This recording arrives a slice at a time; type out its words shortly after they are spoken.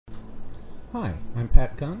Hi, I'm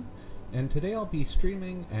Pat Gunn, and today I'll be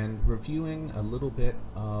streaming and reviewing a little bit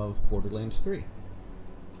of Borderlands 3.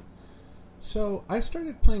 So, I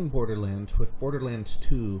started playing Borderlands with Borderlands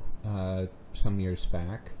 2 some years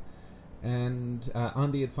back, and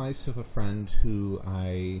on the advice of a friend who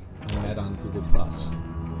I met on Google+.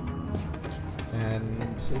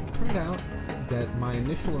 And it turned out that my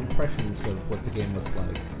initial impressions of what the game was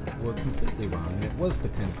like were completely wrong, and it was the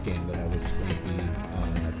kind of game that I was going to be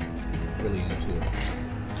really into.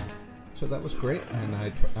 So that was great, and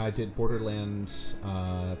I did Borderlands,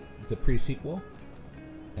 the pre-sequel,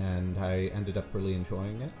 and I ended up really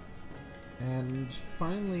enjoying it. And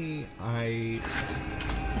finally, I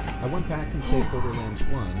went back and played Borderlands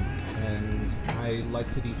 1, and I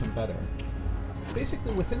liked it even better.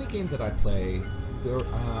 Basically, with any game that I play,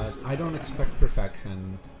 I don't expect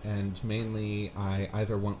perfection, and mainly I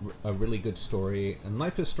either want a really good story, and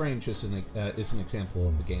Life is Strange is an example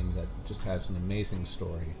of a game that just has an amazing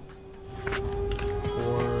story,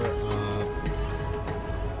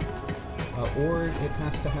 or it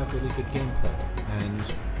has to have really good gameplay.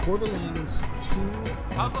 And Borderlands 2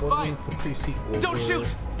 and Borderlands the pre-sequel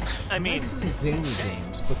were nicely zany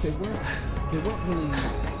games, but they weren't really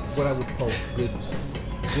what I would call good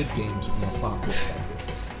games from a plot perspective,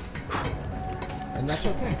 and that's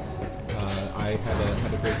okay. I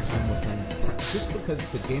had a great time with them just because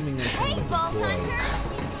the gaming engine was a joy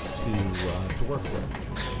to work with.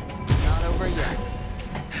 Not over yet.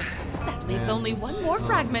 That leaves only one more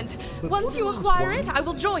fragment. Once you acquire it, I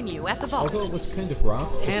will join you at the vault. Although it was kind of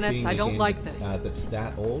rough, Tannis, I don't like this. That's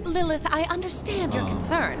that old. Lilith, I understand your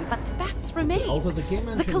concern, but the facts remain. Although the game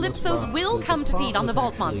engine Calypsos will come to feed on the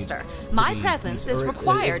vault monster. My presence is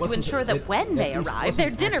required to ensure that when they arrive, their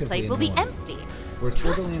dinner plate will be empty.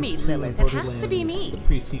 Trust me, Lilith, it has to be me.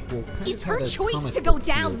 It's her choice to go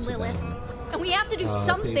down, Lilith. And we have to do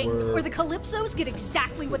something, or the Calypsos get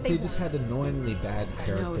exactly what they want. They just had annoyingly bad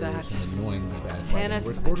characters and annoyingly bad Tannis,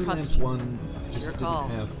 writing. I Borderlands trust you. 1 just didn't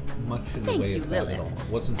have much in the way of that at all. It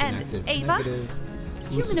wasn't an active negative.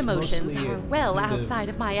 Human emotions are well outside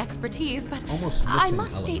of my expertise, but I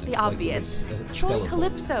must state the obvious. Troy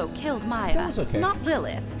Calypso killed Maya, not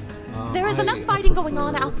Lilith. There is enough fighting going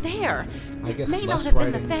on out there. This may not have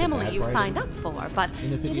been the family you signed up for, but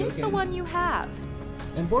it is the one you have.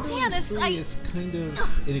 And Borderlands 3 is kind of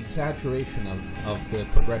an exaggeration of the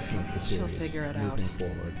progression of the series moving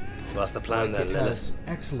forward. What's the plan then, Lilith? It has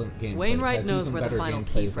excellent gameplay. Wainwright knows where the final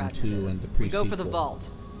key fragment is. We go for the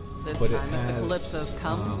vault. This time, if the Calypsos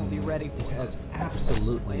come, we'll be ready for it. It has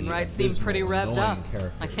absolutely Wainwright seemed pretty revved up.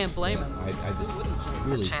 I can't blame him. I just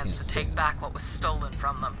really can't chance to take back what was stolen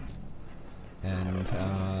from them. And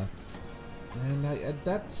I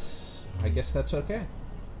guess that's okay.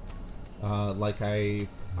 Like I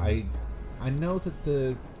know that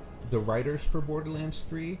the writers for Borderlands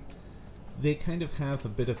 3, they kind of have a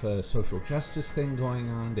bit of a social justice thing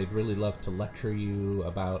going on. They'd really love to lecture you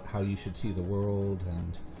about how you should see the world,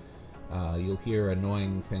 and you'll hear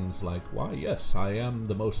annoying things like, "Why, yes, I am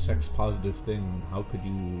the most sex-positive thing. How could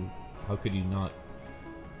you not?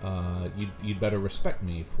 You'd better respect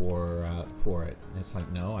me for it." And it's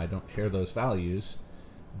like, no, I don't share those values,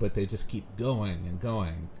 but they just keep going and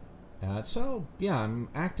going. So, yeah, I'm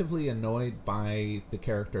actively annoyed by the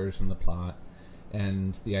characters and the plot,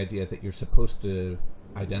 and the idea that you're supposed to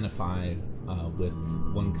identify with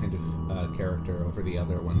one kind of character over the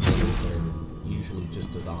other when they're usually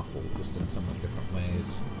just as awful, just in somewhat different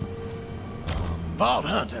ways. Vault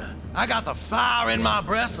Hunter, I got the fire in my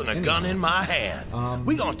breast and a gun in my hand.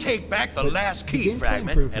 We gonna take back the last key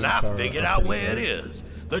fragment, and I figured out where it is.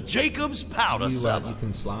 The Jacob's Powder Cellar. You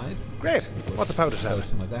can slide. Great. What's a powder cellar?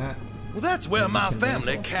 Some of that. Well, that's where my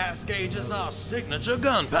family cascades our signature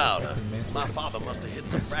gunpowder. My father must have hidden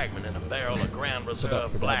the fragment in a barrel of Grand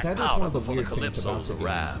Reserve black powder before the Calypsos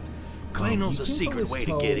arrived. Clay knows a secret way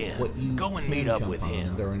to get in. Go and meet up with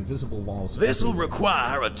him. There are invisible walls. This'll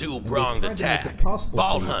require a two-pronged attack.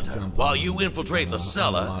 Vault Hunter, while you infiltrate the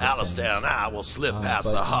cellar, Alistair and I will slip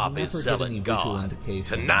past the Harpies selling guard.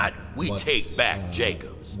 Tonight, we take back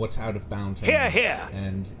Jacobs. What's out of bounds? Here.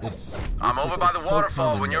 And I'm over by the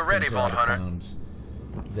waterfall when you're ready, Vault Hunter.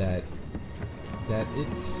 That's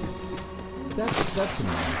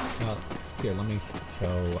enough. Here, let me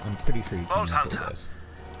show. I'm pretty sure you can handle this.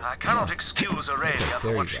 I cannot excuse Aurelia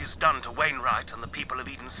for what she's done to Wainwright and the people of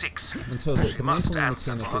Eden 6. And so the must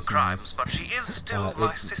answer for her crimes, but she is still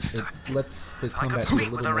my sister. If I could speak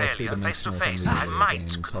with Aurelia face to face, I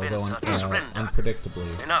might convince her to surrender.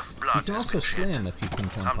 Unpredictably. Enough blood you can also slam if you can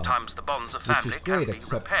jump Sometimes up, the bonds of family can be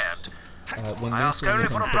repaired. When I ask only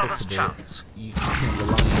for a brother's chance. You can't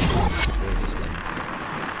rely on it.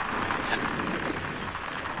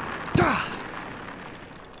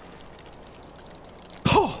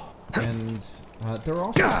 There are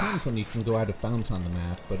also times when you can go out of bounds on the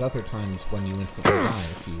map, but other times when you instantly die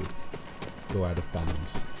if you go out of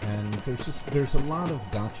bounds. And there's a lot of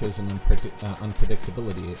gotchas and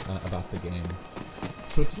unpredictability about the game.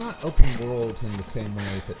 So it's not open world in the same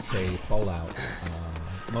way that, say, Fallout.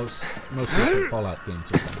 Most recent Fallout games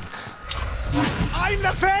have been. I'm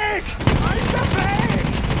the fake! I'm the fake!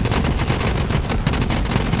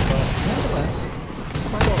 But nevertheless,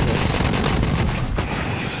 despite all this,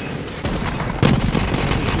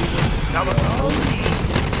 now the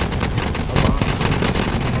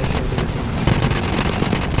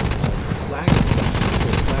slag is fun.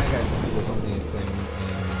 The slag, I believe, was only a thing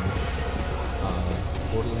in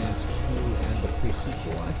Borderlands 2 and the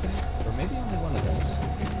pre-sequel, I think, or maybe only one of those.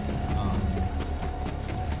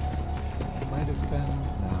 Might have been.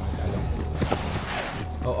 No, I don't.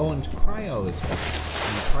 Oh, and cryo is fun.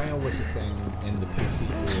 And cryo was a thing in the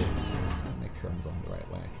pre-sequel. Make sure I'm going the right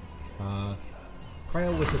way.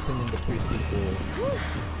 Cryo was a thing in the pre-sequel,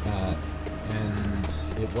 and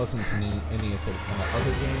it wasn't in any of the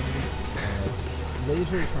other games.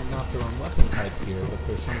 Lasers are not their own weapon type here, but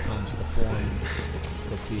they're sometimes the form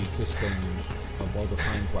that the existing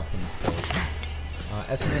well-defined weapons take.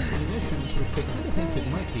 SNS munitions, which they kind of hinted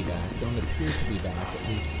might be back, don't appear to be back, at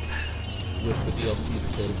least with the DLCs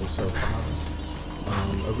available so far.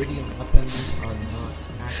 Iridium weapons are not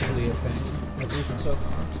actually a thing, at least so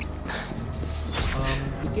far.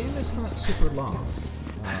 The game is not super long.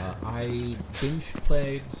 I binge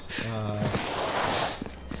played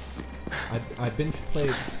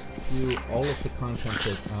through all of the content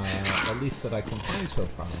that, at least that I can find so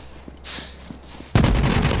far.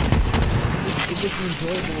 It was an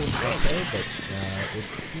enjoyable play, but it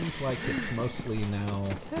seems like it's mostly now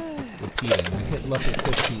repeating. I hit level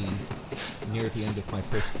 50 near the end of my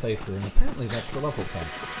first playthrough, and apparently that's the level cap.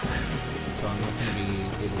 So I'm not going to be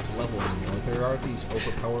able to level anymore. There are these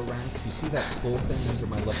overpower ranks. You see that skull thing under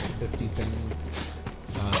my level 50 thing?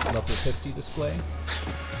 Level 50 display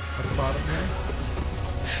at the bottom there?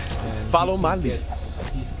 And follow my lead.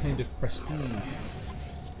 These kind of prestige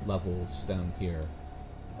levels down here.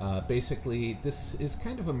 Basically, this is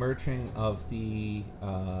kind of a merging of the,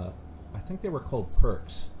 I think they were called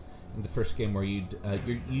perks in the first game, where you'd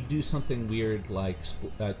do something weird like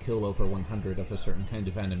kill over 100 of a certain kind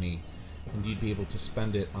of enemy, and you'd be able to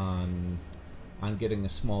spend it on getting a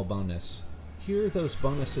small bonus. Here, those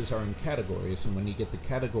bonuses are in categories, and when you get the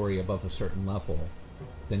category above a certain level,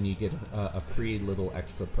 then you get a free little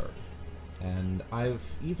extra perk. And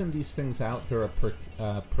I've evened these things out. They're a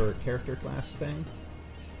per character class thing.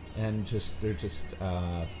 And they're just,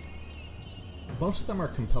 most of them are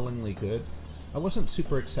compellingly good. I wasn't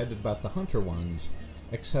super excited about the hunter ones,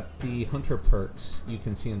 except the hunter perks you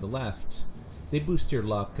can see on the left. They boost your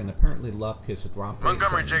luck, and apparently luck is a drop rate.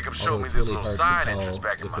 Montgomery Jacobs showed me this little side entrance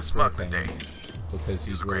back in my smuggling days. Because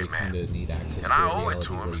you really kind of need access to and I owe it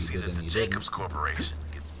to him to see that the Jacobs Corporation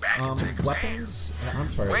gets back in Jacobs' weapons, I'm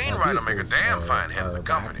sorry, Wainwright will make a damn fine head of the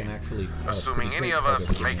company, actually, assuming any of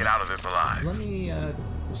us make it out of this alive. Let me,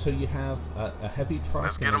 so you have a heavy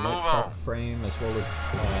truck and a light truck frame, as well as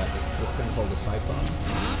this thing called a Cyclone.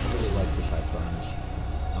 I really like the Cyclones.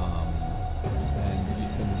 And you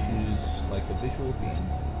can choose like a visual theme.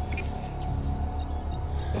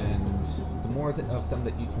 And the more of them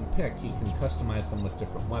that you can pick, you can customize them with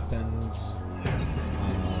different weapons,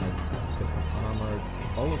 different armor.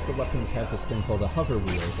 All of the weapons have this thing called a hover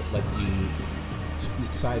wheel that let you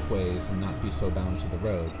scoot sideways and not be so bound to the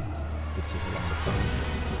road, which is a lot of fun.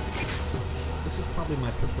 This is probably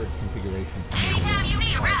my preferred configuration for me. Anytime you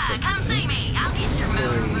need a ride, come see me. I'll get your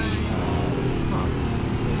motor.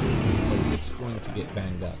 So it's going to get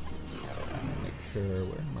banged up. Make sure,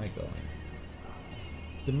 where am I going?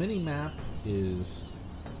 The mini-map is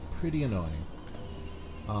pretty annoying.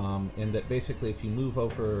 In that basically if you move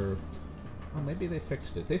over... Oh, maybe they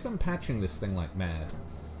fixed it. They've been patching this thing like mad.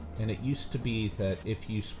 And it used to be that if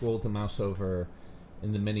you scrolled the mouse over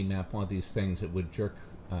in the mini-map, one of these things, it would jerk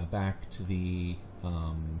back to the... jerk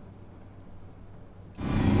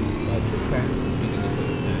back to the beginning of the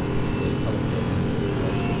map, to the teleport.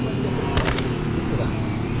 Good for that.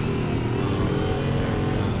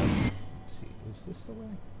 Let's see, is this the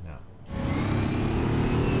way? No.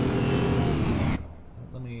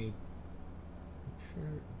 Let me make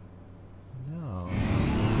sure... No.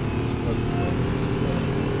 It's supposed to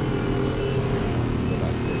go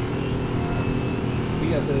back there. But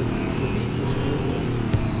yeah, the beach was cool.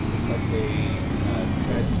 But they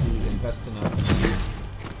decided to invest enough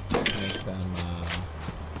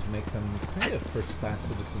to make them kind of first-class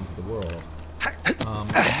citizens of the world.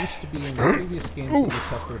 It used to be in the previous games that we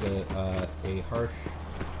suffered a harsh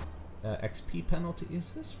XP penalty.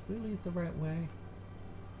 Is this really the right way?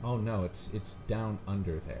 Oh no, it's down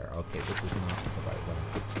under there. Okay, this is not the right way.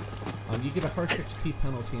 You get a harsh XP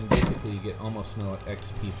penalty, and basically you get almost no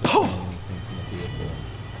XP for throwing anything from the vehicle.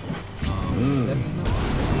 That's not so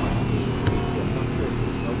much easy. I'm not sure if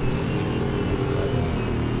there's no penalties in this level.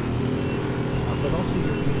 But also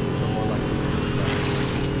your vehicles are more likely to be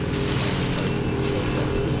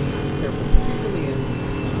careful, particularly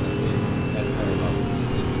at higher levels.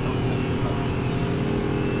 They just don't have the toughness.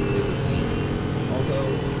 Although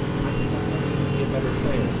I think I'm learning to be a better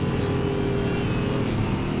player. Learning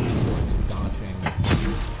importance of dodging,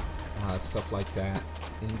 stuff like that.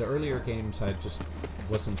 In the earlier games, I just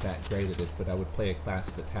wasn't that great at it, but I would play a class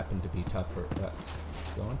that happened to be tougher.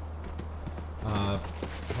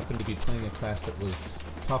 Happened to be playing a class that was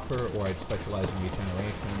tougher, or I'd specialize in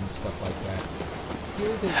regeneration, stuff like that.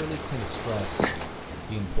 Here they really kind of stress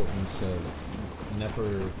the importance of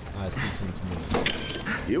never ceasing to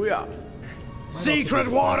move. Here we are. Secret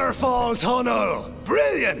waterfall tunnel!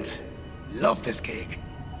 Brilliant! Love this gig.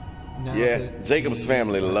 Now yeah, Jacob's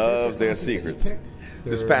family loves their secrets.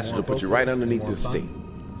 This passage will put you right underneath this state.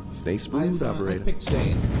 Stay smooth, operator. I picked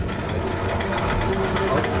Zane.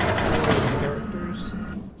 Characters.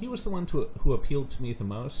 He was the one who appealed to me the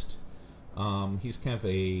most. He's kind of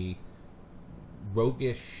a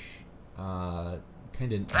roguish, kind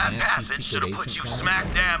of that nasty passage should have put you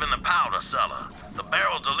smack dab in the powder cellar. The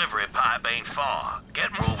barrel delivery pipe ain't far.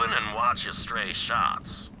 Get moving and watch your stray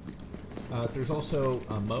shots. There's also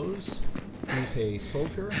Mose, who's a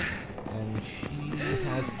soldier, and she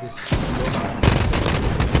has this robot.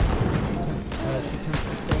 She tends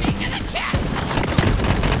to stay.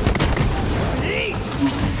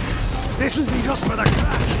 This'll be just for the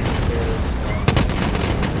crash. There's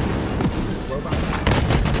robot.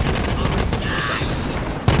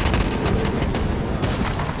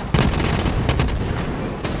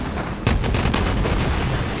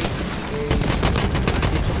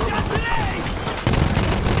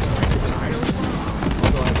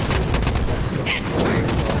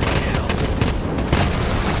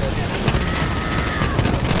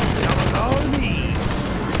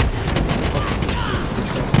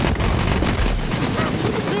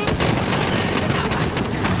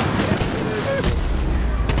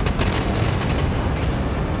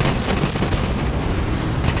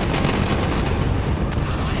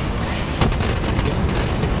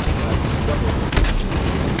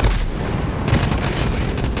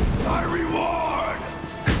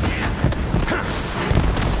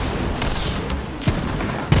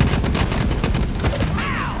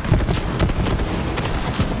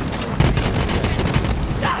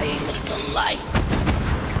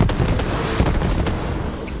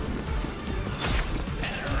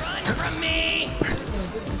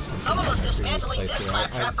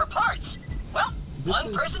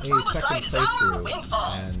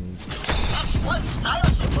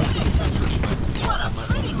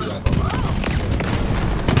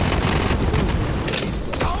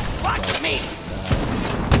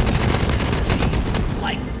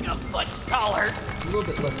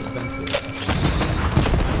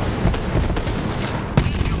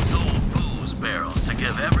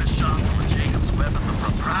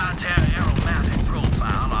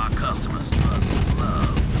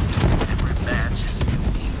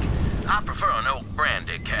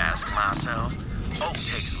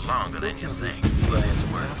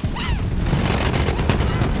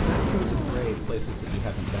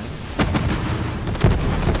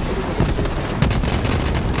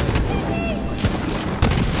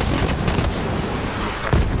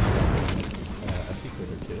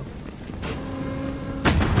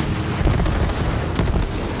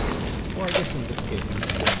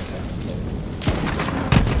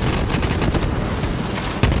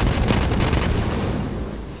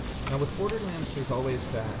 Borderlands, there's always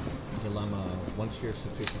that dilemma, once you're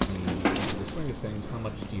sufficiently in the swing of things, how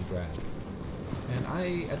much do you grab? And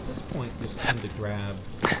I, at this point, just tend to grab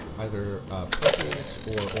either purples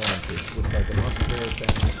or oranges, which are the most rare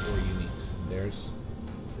things or uniques. And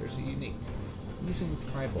there's a unique. I'm using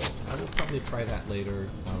Tribal. I will probably try that later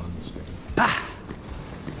out on the stream. There's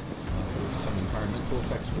some environmental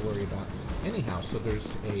effects to worry about. Anyhow, so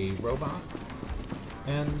there's a robot.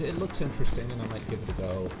 And it looks interesting, and I might give it a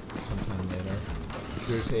go sometime later.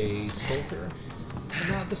 There's a soldier.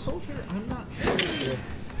 And the soldier, I'm not sure if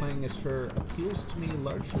playing as her appeals to me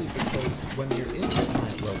largely because when you're in a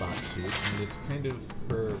giant robot suit, and it's kind of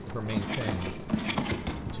her main thing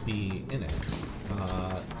to be in it,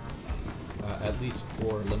 at least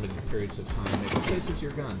for limited periods of time, it replaces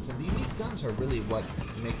your guns. And the unique guns are really what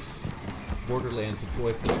makes Borderlands a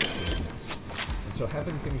joyful experience. And so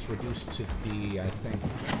having things reduced to the, I think,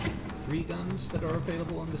 3 guns that are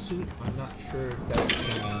available in the suit, I'm not sure if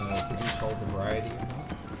that's gonna produce all the variety or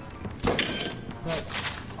not. But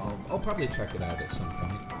I'll probably check it out at some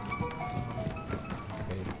point.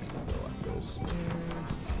 Okay, we can go up those stairs.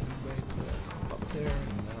 Way to up there.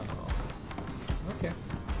 No. Okay.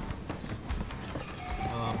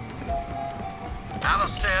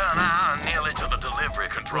 Alistair and I are nearly to the delivery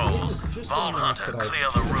controls. Vault Hunter,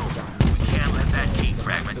 clear the room. Can't let that key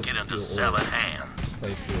fragment get into selling hands.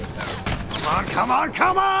 Come on,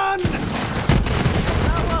 come on!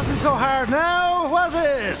 That wasn't so hard now, was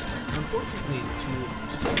it? Unfortunately, to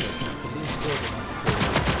start this, have to lose forward enough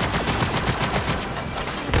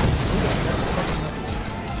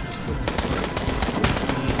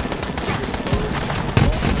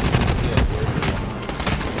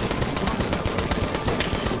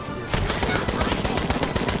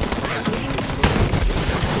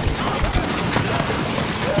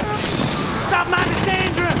That man is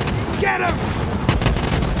dangerous! Get him!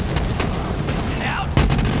 Get out!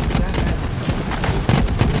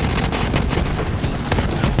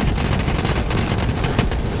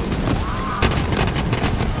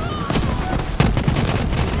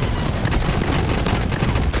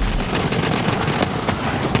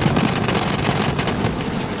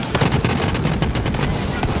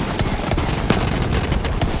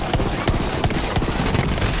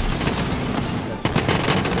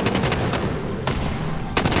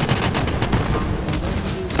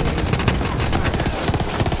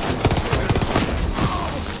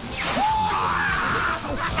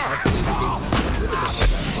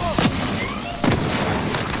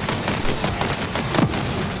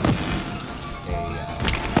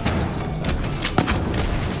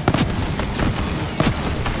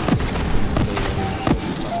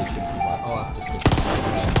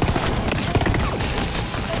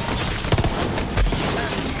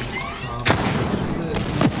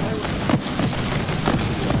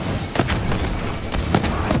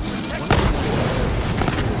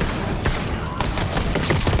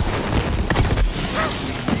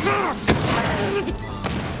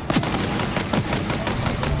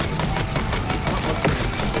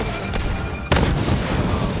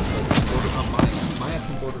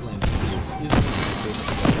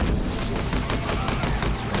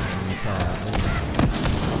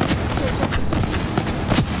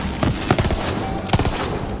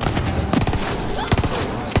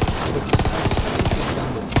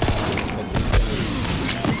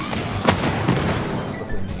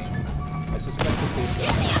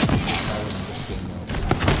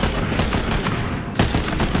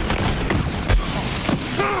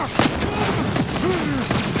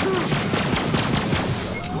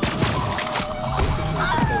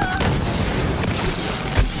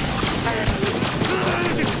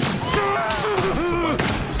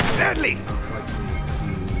 Deadly!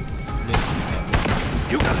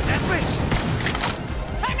 You got a death wish!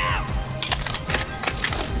 Time out!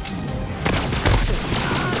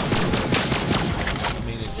 I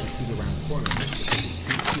mean, it can shoot around corners.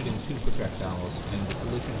 It's shooting 2 projectiles, and the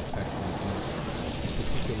collision detection is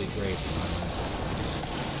particularly great.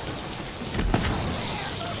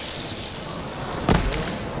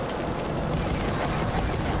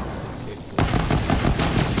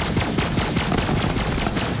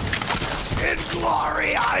 In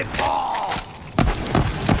glory I fall!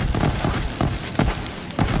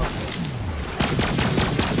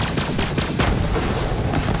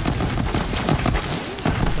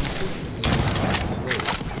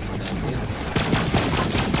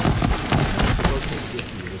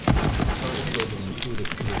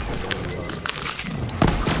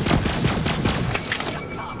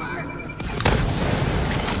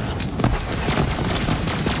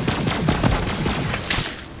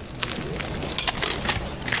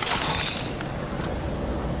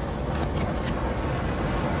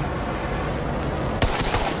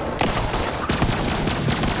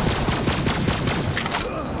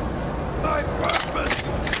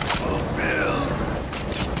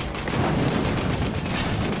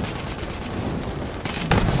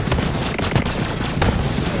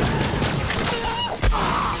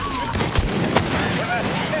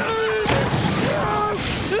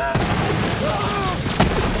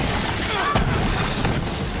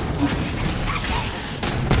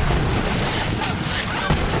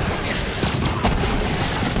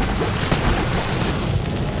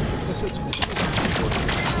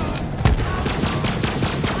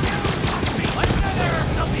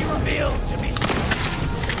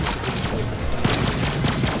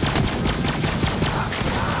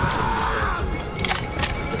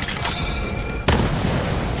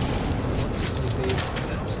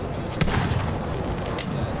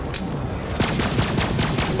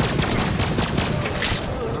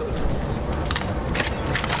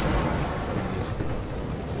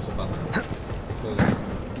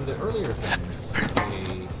 in the earlier games,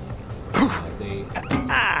 they a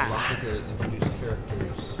lot of the introduced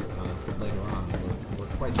characters from later on were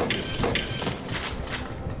quite good.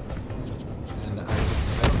 And I don't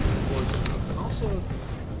think Forge enough. And also,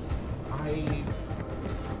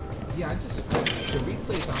 the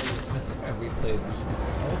replay value, I think I replayed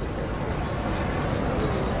all the characters.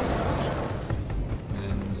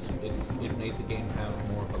 And it made the game have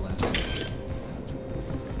more of a lasting.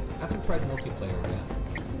 I haven't tried multiplayer yet.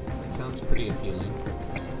 It sounds pretty appealing.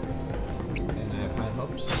 And I have high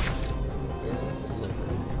hopes.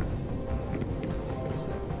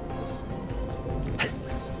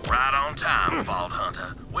 Right on time, Vault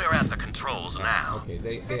Hunter. We're at the controls now. Okay,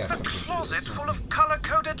 they it's a closet full of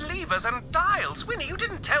color-coded levers and dials. Winnie, you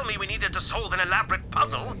didn't tell me we needed to solve an elaborate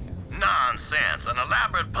puzzle. Nonsense. An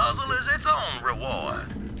elaborate puzzle is its own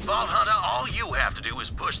reward. Vault Hunter, all you have to do is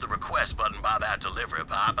push the request button by that delivery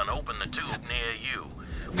pipe and open the tube near you.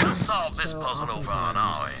 We'll solve this puzzle over on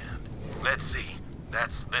our end. Let's see.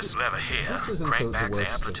 That's this lever here. Crank back the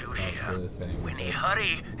amplitude here. Winnie,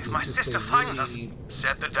 hurry. If my sister finds us.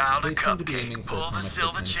 Set the dial to cupcake. Pull the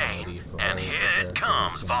silver chain. And here it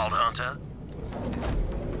comes, Vault Hunter.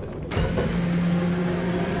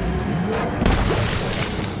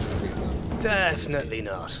 Definitely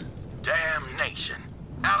not. Damnation.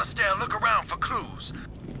 Alistair, look around for clues.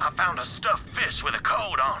 I found a stuffed fish with a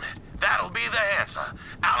code on it. That'll be the answer.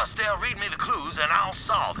 Alistair, read me the clues and I'll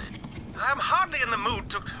solve it. I'm hardly in the mood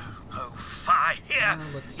to... Oh, fine. Here.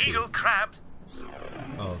 Eagle crabs.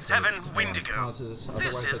 7 Windigo.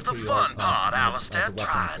 This is the fun part, Alistair.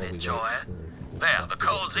 Try and enjoy it. There, the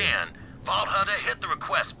code's in. Vault Hunter, hit the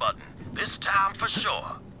request button. This time for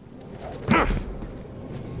sure.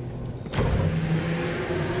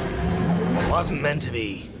 Wasn't meant to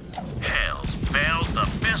be. Hells bells, the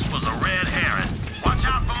fish was a red herring. Watch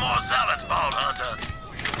out for more zealots, Vault Hunter.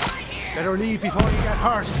 Better leave before you get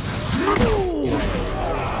hurt.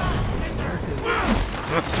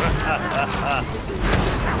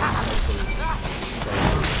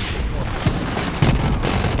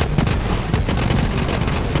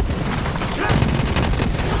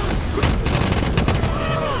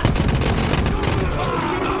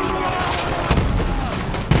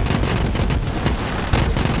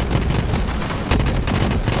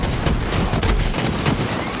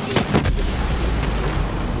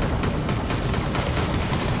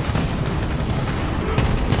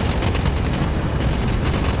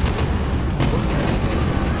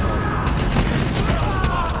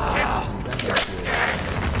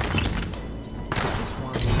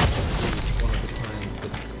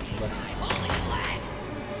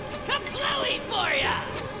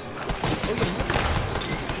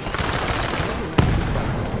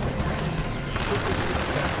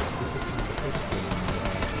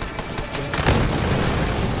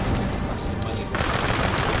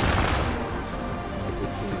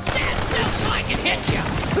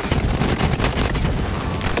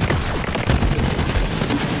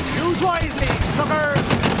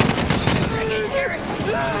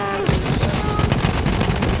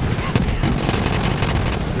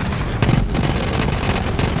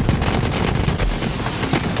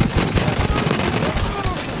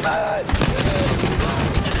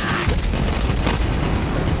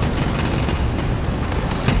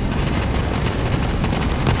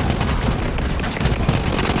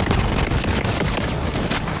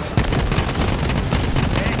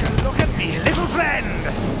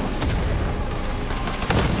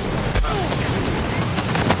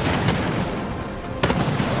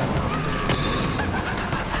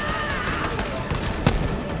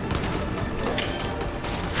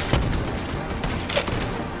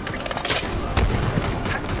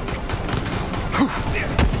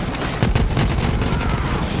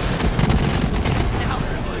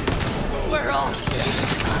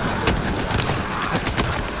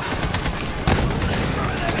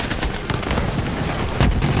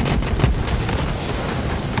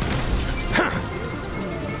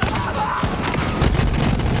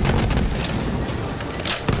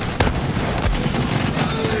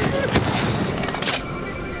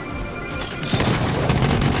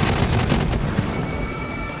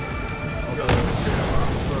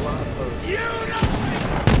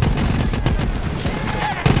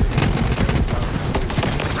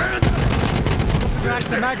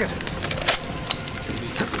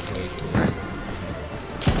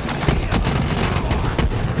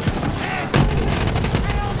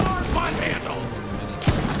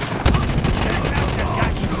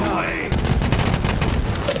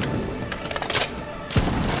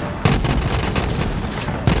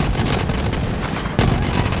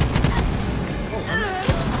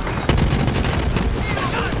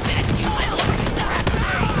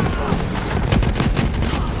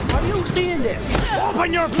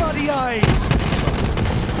 your bloody eyes!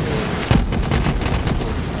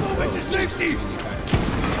 Move to safety!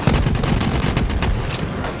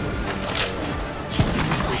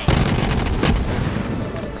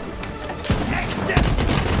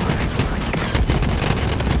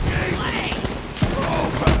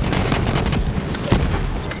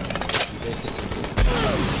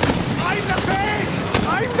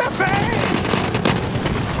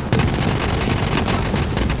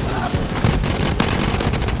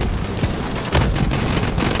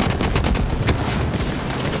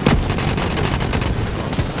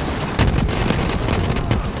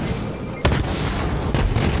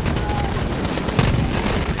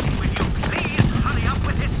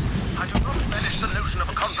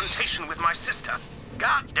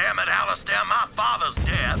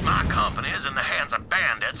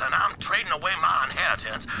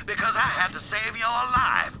 Because I had to save your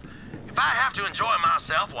life. If I have to enjoy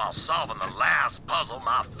myself while solving the last puzzle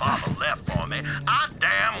my father left for me, I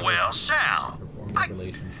damn well shall.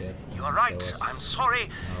 You are right. I'm sorry.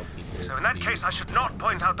 So in that case, I should not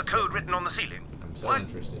point out the code written on the ceiling. What?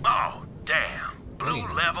 Oh, damn. Blue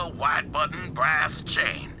lever, white button, brass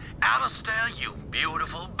chain. Alistair, you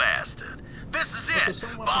beautiful bastard. This is it.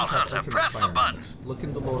 Vault Hunter, press the button. Look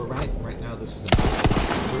in the lower right. Right now, this is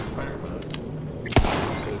first fire mode.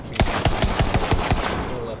 So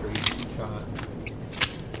control lever, each shot.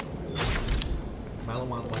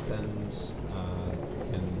 Malawan weapons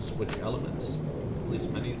can switch elements. At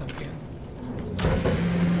least many of them can.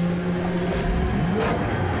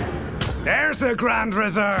 There's the Grand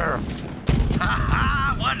Reserve! Ha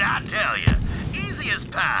ha! What'd I tell you? Easy as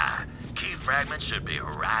pie. Key fragment should be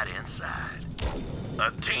right inside.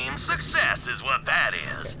 A team success is what that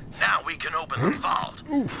is. Now we can open the vault.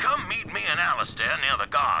 Come meet me and Alistair near the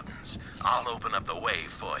gardens. I'll open up the way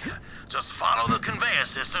for you. Just follow the conveyor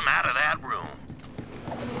system out of that room.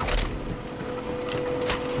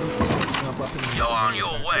 You're on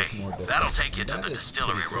your way. That'll take you to the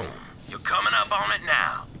distillery room. You're coming up on it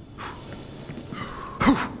now.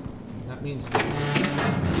 That means that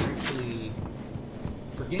actually,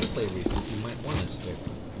 for gameplay reasons, you might want to stick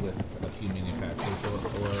with a few manufacturers or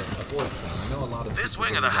avoid some. I know a lot of this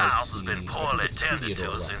wing of the house has been poorly tended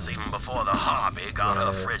to since even before the Harpy got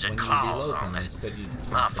her frigid claws on it.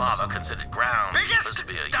 My father considered groundskeepers to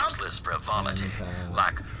be a useless frivolity,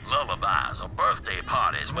 like lullabies or birthday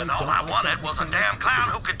parties, when all I wanted was a damn clown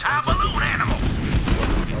who could tie balloon animals.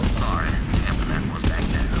 Sorry, can't put that one back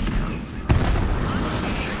down.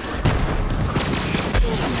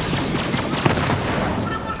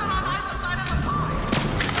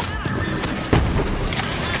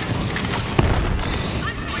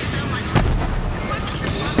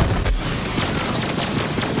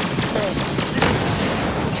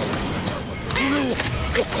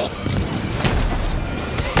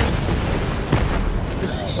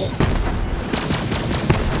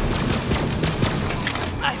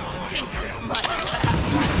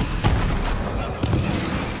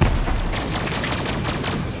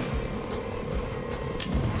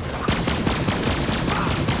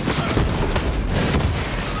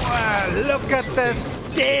 Look at the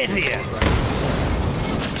state here!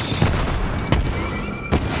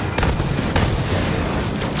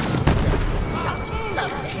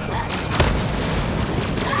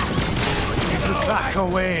 Back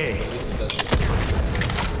away!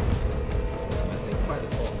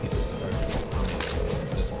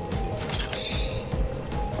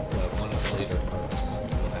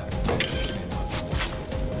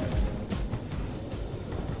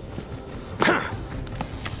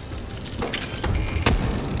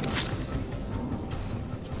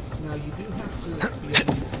 Now you do have to be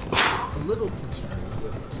a little concerned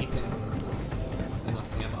with keeping enough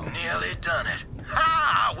ammo. Nearly done it.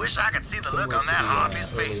 Ha! I wish I could see the look on that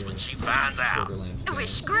Harpy's face when she finds out.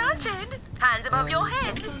 Wish granted. Hands above your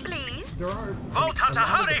head, please. There are Vault Hunter,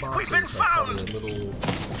 hurry! We've been found! A little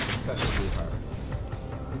excessively hard.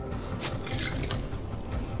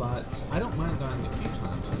 But I don't mind dying a few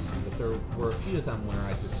times in them, but there were a few of them where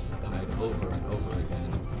I just died over and over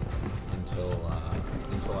again until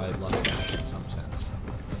I lucked out in some sense.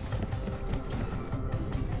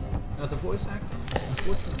 Now the voice acting,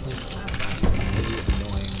 unfortunately, has a really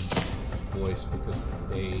annoying voice because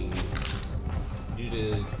due to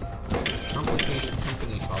complicated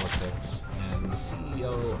company politics and the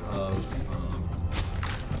CEO of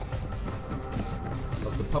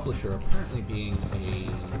the publisher apparently being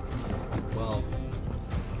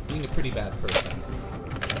a pretty bad person.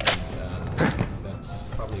 And, that's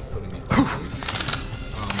probably putting it lightly.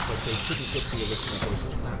 But they couldn't get the original voice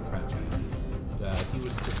of Claptrap. He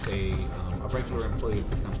was just a a regular employee of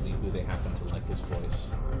the company who they happened to like his voice.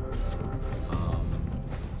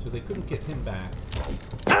 So they couldn't get him back.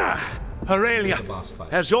 Aurelia,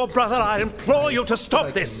 as your brother, I implore you to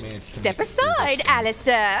stop this. Step aside,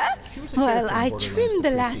 Alistair, while I trim the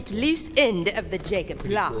last loose end of the Jacob's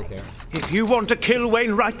lie. If you want to kill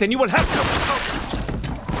Wainwright, then you will have to.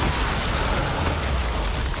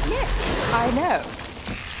 Yes, I know.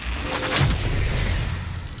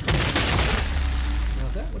 Now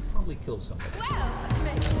that would probably kill somebody.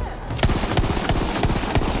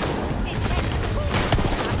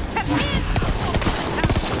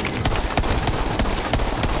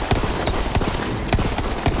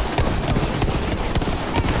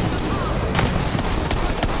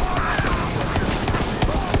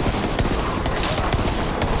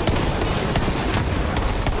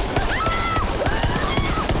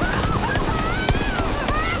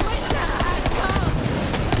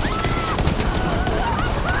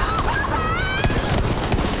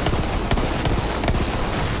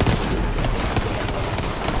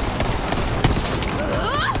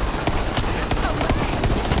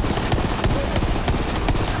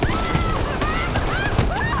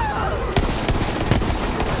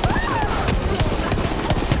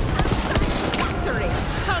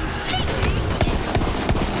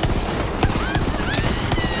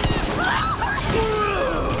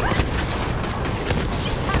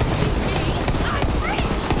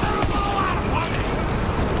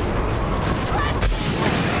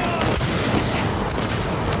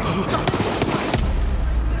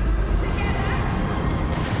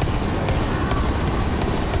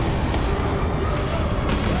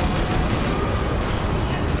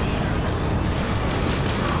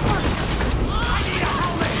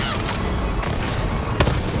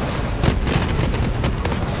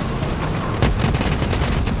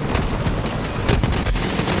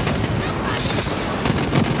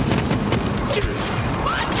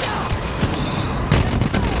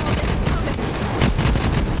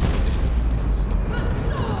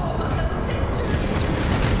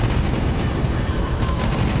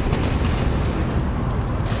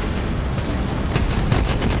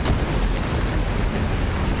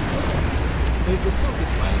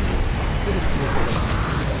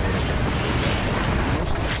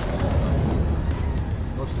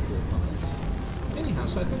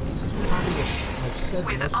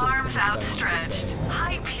 With arms outstretched,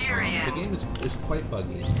 Hyperion. The game is quite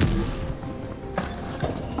buggy.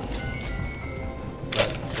 But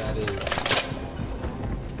that is...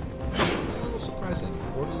 It's a little surprising.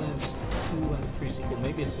 Borderlands 2 and the pre-sequel,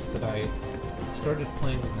 maybe it's just that I started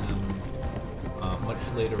playing them much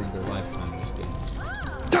later in their lifetime as games.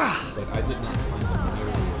 But I did not find them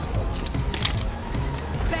nearly as buggy.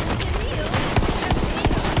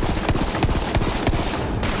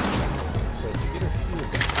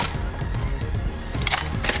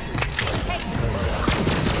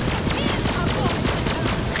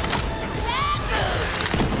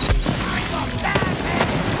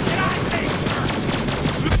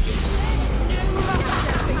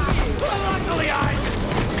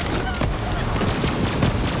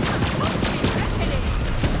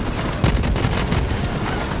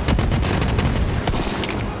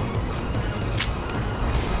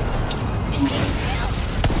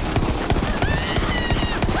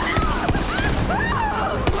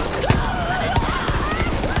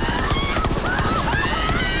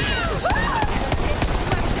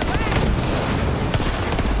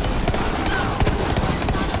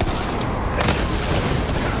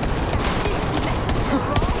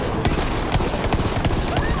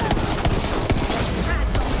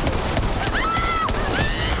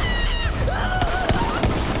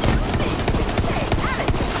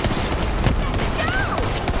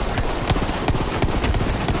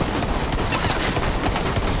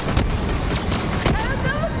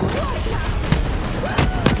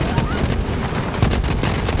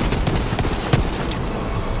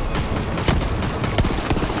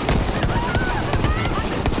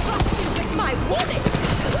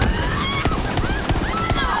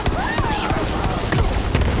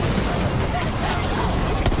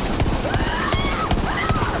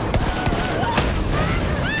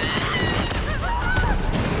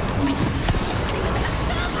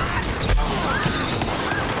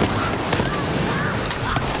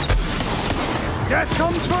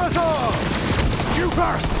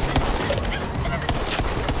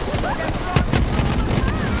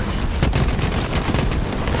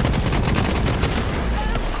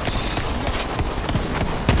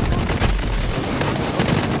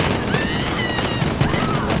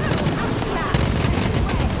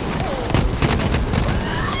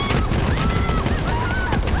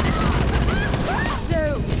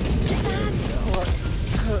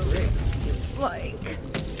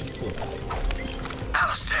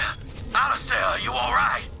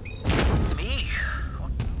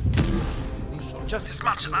 as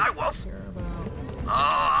much as I was. Oh,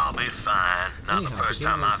 I'll be fine. Not Anyhow, the first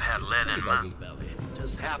time I've had lead in my buggy. belly.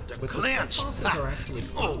 Just have to But clench. the bosses are actually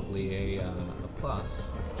probably a plus.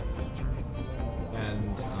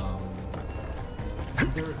 And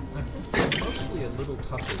they're, I think, they're mostly a little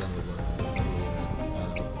tougher than they were in the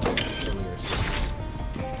earlier seasons.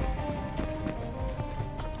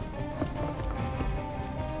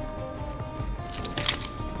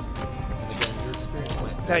 And again, your experience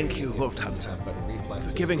might Thank you, Vault Hunter,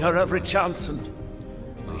 for giving her every chance and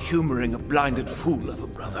humoring a blinded fool of a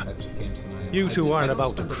brother. You two aren't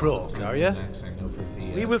about to croak, are you?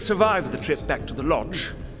 We will survive the trip back to the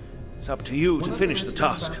lodge. It's up to you to finish the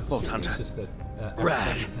task, Vault Hunter.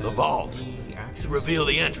 Right, the vault. To reveal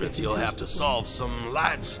the entrance, you'll have to solve some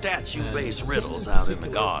light statue-based riddles out in the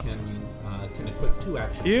gardens.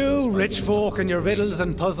 You rich folk and your riddles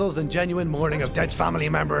and puzzles and genuine mourning of dead family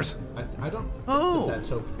members. I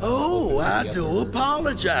do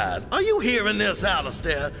apologize. Are you hearing this,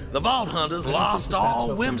 Alistair? The Vault Hunters lost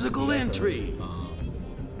all whimsical intrigue.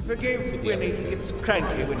 Forgive Winnie, he gets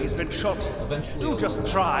cranky when he's been shot. Do just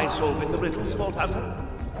try solving the riddles, Vault Hunter.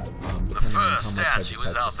 The first statue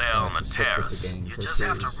is out there on the terrace. You just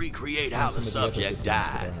have to recreate how the subject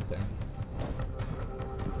died.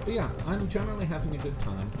 But yeah, I'm generally having a good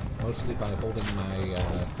time, mostly by holding my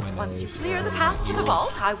nose. Once you clear the path to the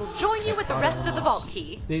vault, I will join you with the rest of the vault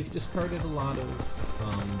key. They've discarded a lot of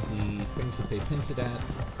the things that they've hinted at,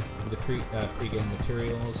 the pre-game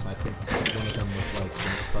materials. I think one of them was like,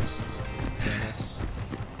 don't trust Janice.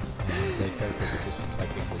 The character that just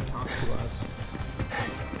psychically talk to us.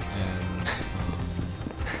 And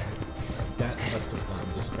that must have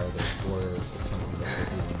gotten discarded for something that we're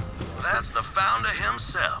doing. That's the founder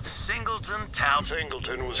himself, Singleton Tout.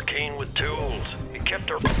 Singleton was keen with tools. He kept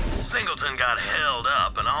her... Singleton got held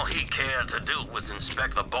up, and all he cared to do was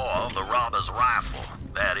inspect the bore of the robber's rifle.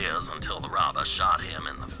 That is, until the robber shot him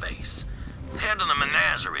in the face. Head to the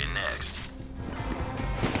menagerie next.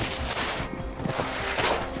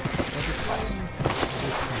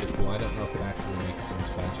 I don't know if it actually makes things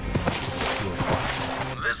faster.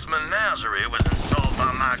 This menagerie was installed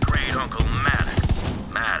by my great-uncle Maddox.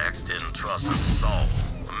 Maddox didn't trust a soul.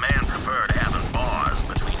 The man preferred having bars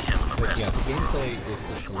between him and the rest of the world.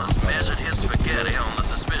 He once measured his spaghetti on the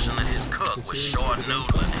suspicion that his cook was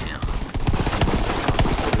short-noodling him.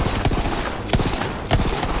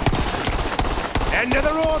 End of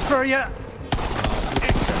the road for you!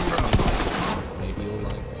 Maybe you'll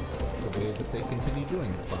like the way that they continue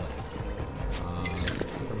doing the plot.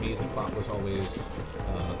 For me, the plot was always,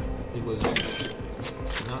 it was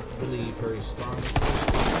not really very strong,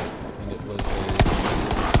 and it was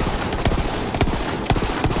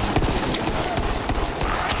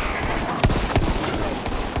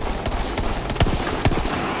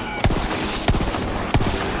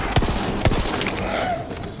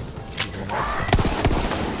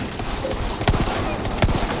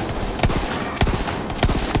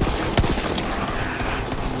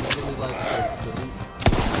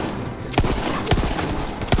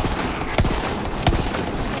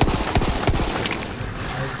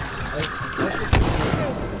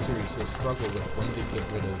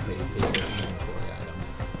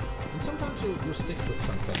you'll stick with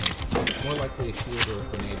something, more likely a shield or a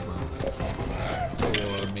grenade mount,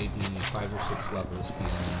 for maybe 5 or 6 levels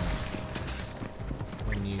beyond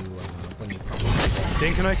when you probably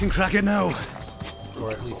thinking I can crack it now,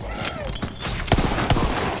 or at least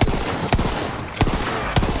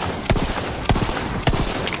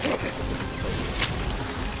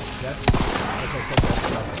that's, as I said,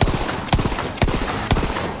 that's about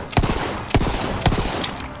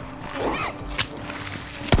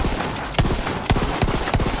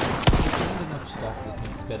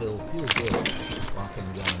that it'll feel good swapping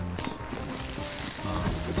guns.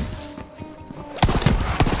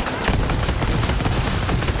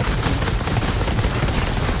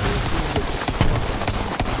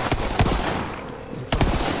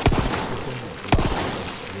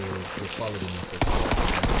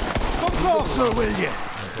 Come closer, will you? I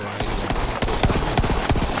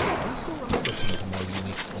still remember some of the more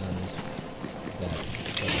unique skins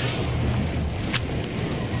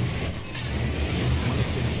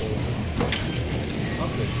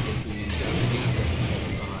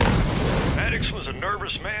Maddox was a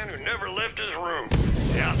nervous man who never left his room.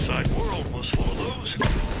 The outside world was full of those.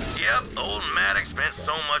 Yep, old Maddox spent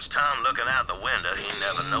so much time looking out the window, he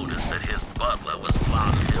never noticed that his butler was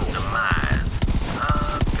plotting his demise.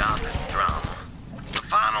 Gothic drama. The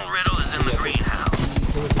final riddle is in the greenhouse.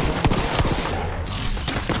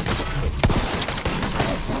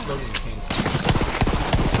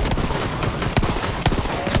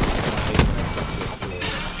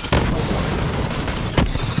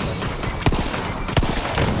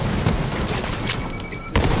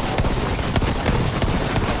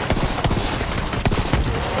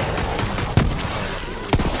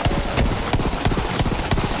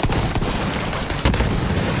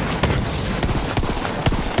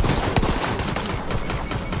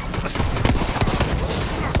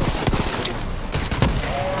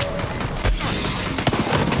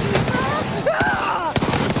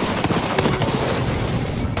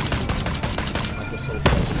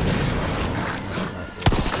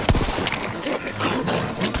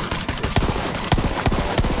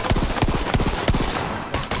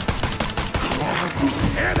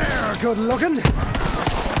 good looking.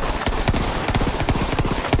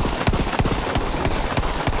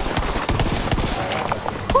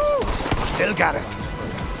 Woo! Still got it.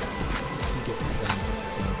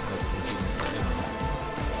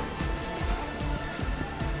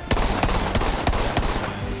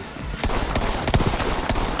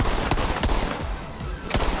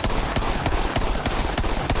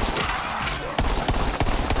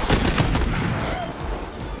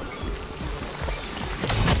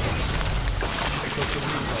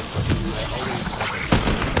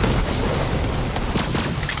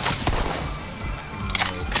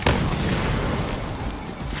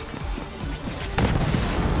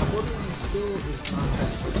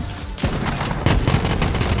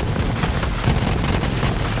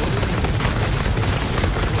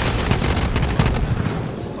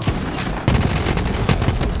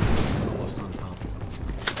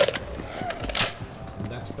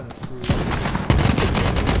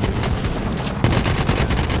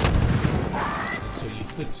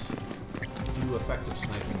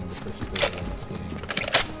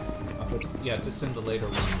 In the later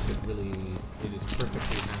ones, it is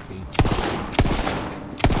perfectly happy.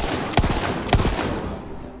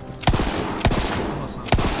 Almost on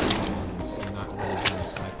top of the ones, you're not really going to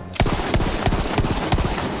snipe on the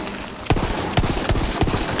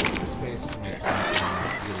space to make something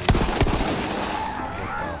really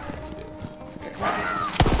worthwhile things to do.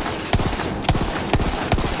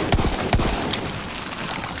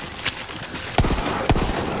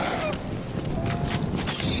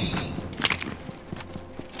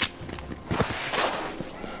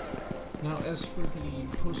 As for the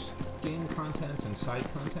post-game content and side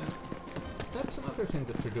content, that's another thing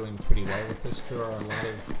that they're doing pretty well with this. There are a lot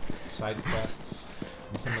of side quests,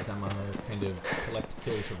 and some of them are kind of collect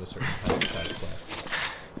kills of a certain type of side quest.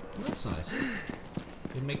 And that's nice.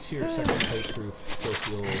 It makes your second playthrough still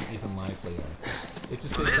feel even livelier.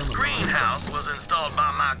 This greenhouse was installed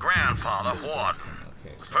by my grandfather, Warden.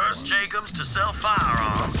 First Jacobs to sell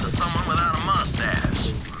firearms to someone without a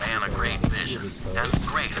mustache. Man of great vision and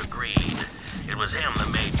greater greed. It was him that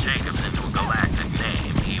made Jacobs into a galactic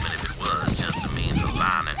name, even if it was just a means of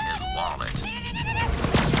lining his wallet.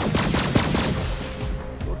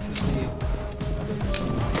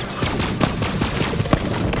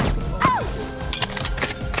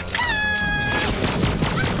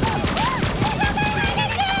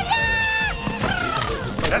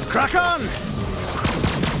 Let's crack on!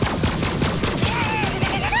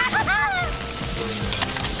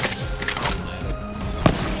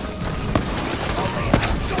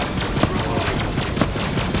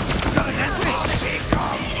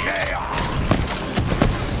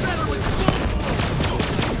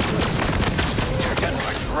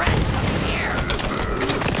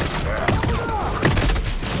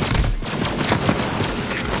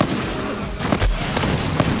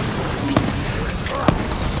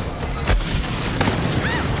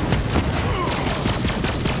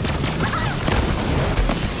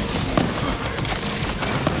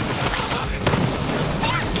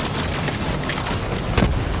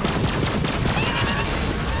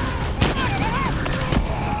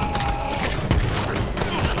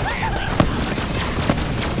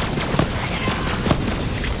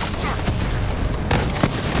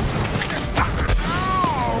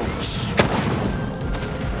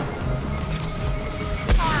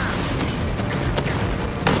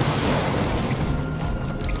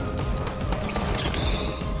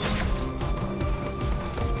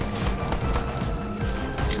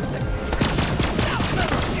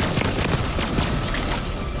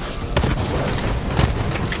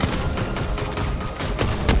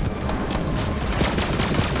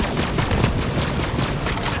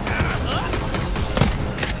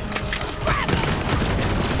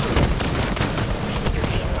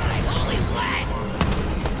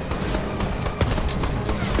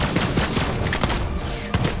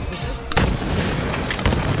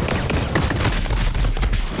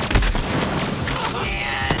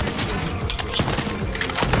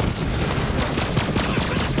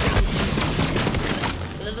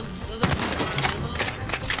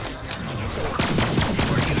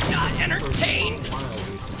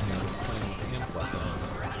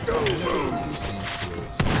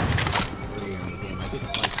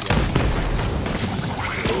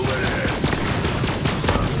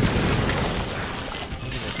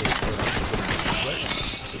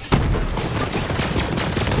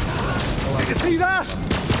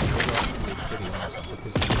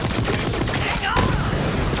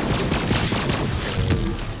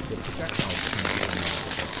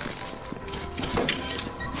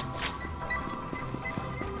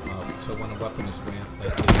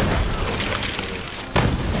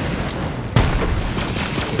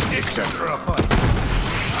 Sent for a fight.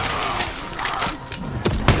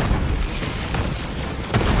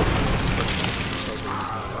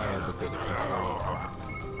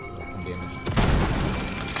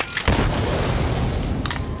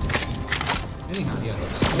 Anyhow, yeah,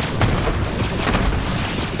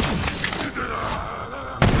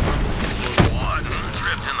 One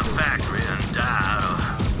tripped in the factory and died.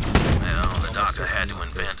 Well, the doctor had to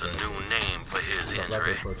invent a new name for his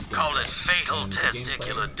injury. Called it fatal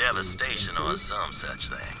testicular devastation or some such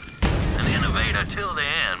thing. An innovator till the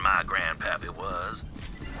end, my grandpappy was.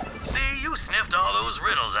 See, you sniffed all those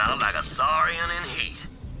riddles out like a saurian in heat.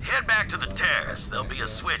 Head back to the terrace. There'll be a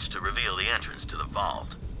switch to reveal the entrance to the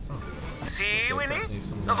vault. See, Winnie?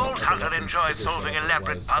 The Vault Hunter enjoys solving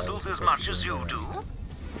elaborate puzzles as much as you do.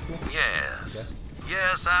 Yes.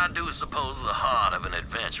 Yes, I do suppose the heart of an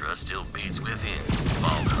adventurer still beats within you,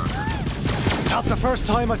 Vault Hunter. It's not the first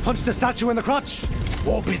time I punched a statue in the crotch.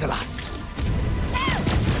 Won't be the last.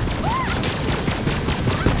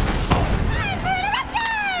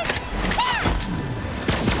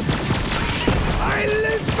 I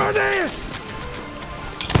live for this!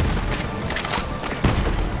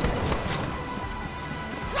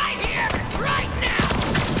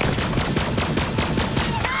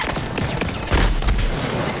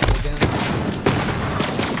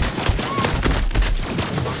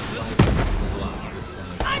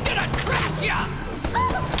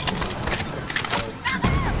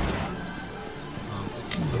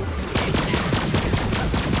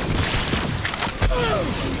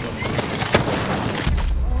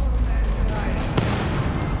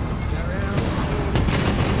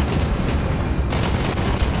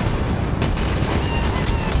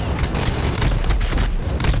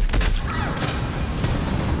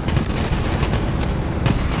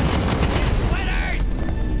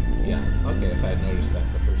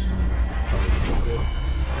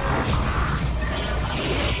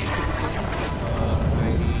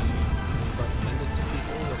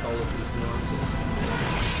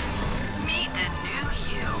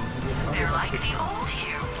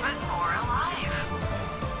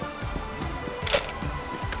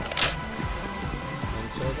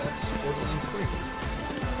 Borderlands 3.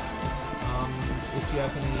 If you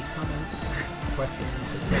have any comments, questions,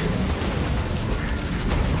 etc.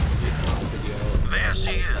 There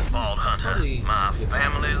she is, Vault Hunter. My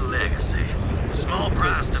family legacy. Small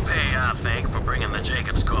price to pay, I think, for bringing the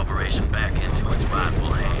Jacobs Corporation back into its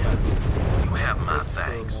rightful hands. You have my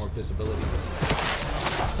thanks. More visibility.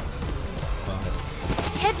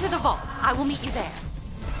 Head to the vault. I will meet you there.